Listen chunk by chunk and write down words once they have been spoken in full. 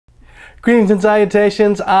Greetings and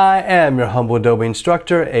salutations, I am your humble Adobe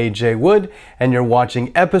instructor, AJ Wood, and you're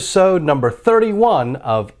watching episode number 31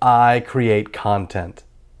 of I Create Content.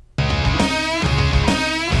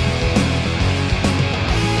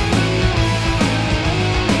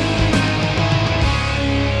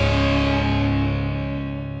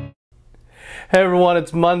 Hey everyone,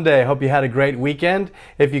 it's Monday. Hope you had a great weekend.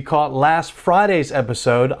 If you caught last Friday's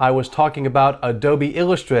episode, I was talking about Adobe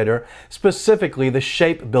Illustrator, specifically the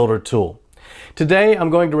Shape Builder tool. Today, I'm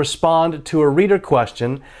going to respond to a reader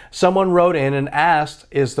question. Someone wrote in and asked,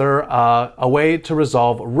 is there a way to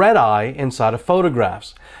resolve red eye inside of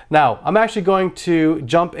photographs? Now, I'm actually going to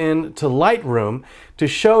jump into Lightroom to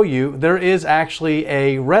show you there is actually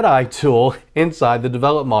a red eye tool inside the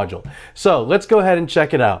Develop module. So let's go ahead and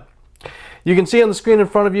check it out. You can see on the screen in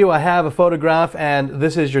front of you I have a photograph, and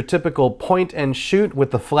this is your typical point and shoot with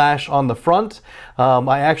the flash on the front.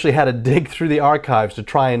 I actually had to dig through the archives to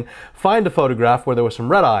try and find a photograph where there was some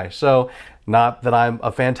red eye. So not that I'm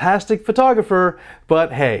a fantastic photographer,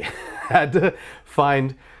 but hey, had to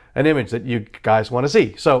find an image that you guys want to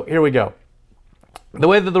see. So here we go. The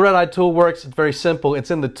way that the red eye tool works, it's very simple. It's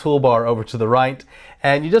in the toolbar over to the right,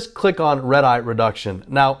 and you just click on red eye reduction.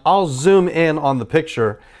 Now I'll zoom in on the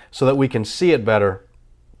picture so that we can see it better.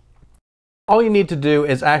 All you need to do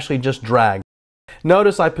is actually just drag.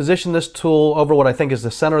 Notice I position this tool over what I think is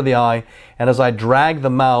the center of the eye, and as I drag the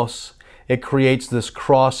mouse, it creates this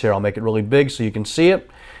cross here. I'll make it really big so you can see it.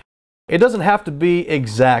 It doesn't have to be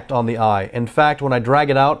exact on the eye. In fact, when I drag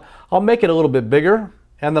it out, I'll make it a little bit bigger,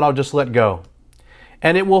 and then I'll just let go.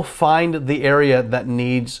 And it will find the area that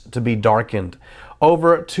needs to be darkened.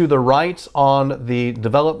 Over to the right on the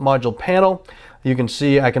Develop module panel, you can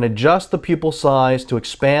see I can adjust the pupil size to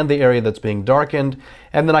expand the area that's being darkened,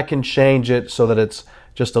 and then I can change it so that it's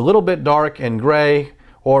just a little bit dark and gray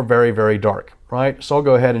or very, very dark, right? So I'll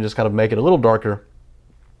go ahead and just kind of make it a little darker.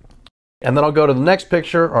 And then I'll go to the next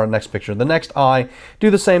picture, the next eye, do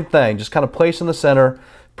the same thing. Just kind of place in the center,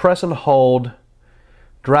 press and hold,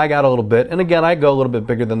 drag out a little bit, and again, I go a little bit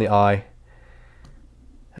bigger than the eye.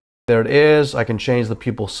 There it is. I can change the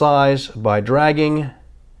pupil size by dragging.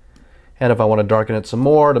 And if I want to darken it some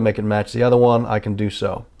more to make it match the other one, I can do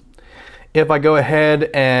so. If I go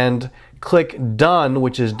ahead and click Done,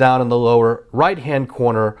 which is down in the lower right-hand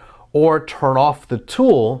corner, or turn off the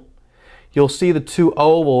tool, you'll see the two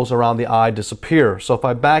ovals around the eye disappear. So if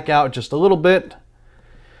I back out just a little bit,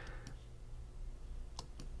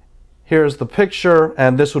 here's the picture,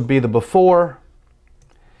 and this would be the before,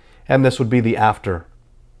 and this would be the after.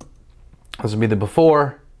 This would be the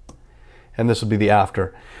before, and this would be the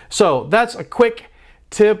after. So that's a quick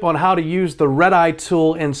tip on how to use the red eye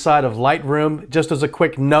tool inside of Lightroom. Just as a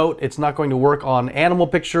quick note, it's not going to work on animal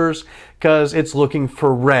pictures because it's looking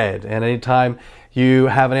for red. And anytime you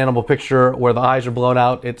have an animal picture where the eyes are blown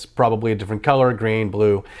out, it's probably a different color, green,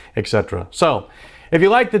 blue, etc. So if you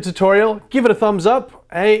liked the tutorial, give it a thumbs up.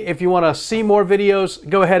 Hey, if you want to see more videos,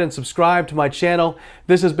 go ahead and subscribe to my channel.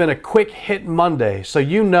 This has been a quick hit Monday, so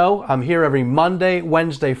you know I'm here every Monday,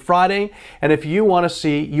 Wednesday, Friday, and if you want to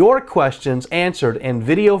see your questions answered in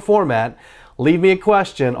video format, leave me a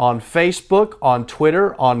question on Facebook, on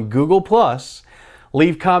Twitter, on Google+,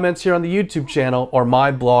 leave comments here on the YouTube channel or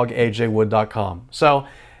my blog, ajwood.com. So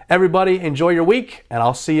everybody enjoy your week, and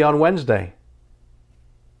I'll see you on Wednesday.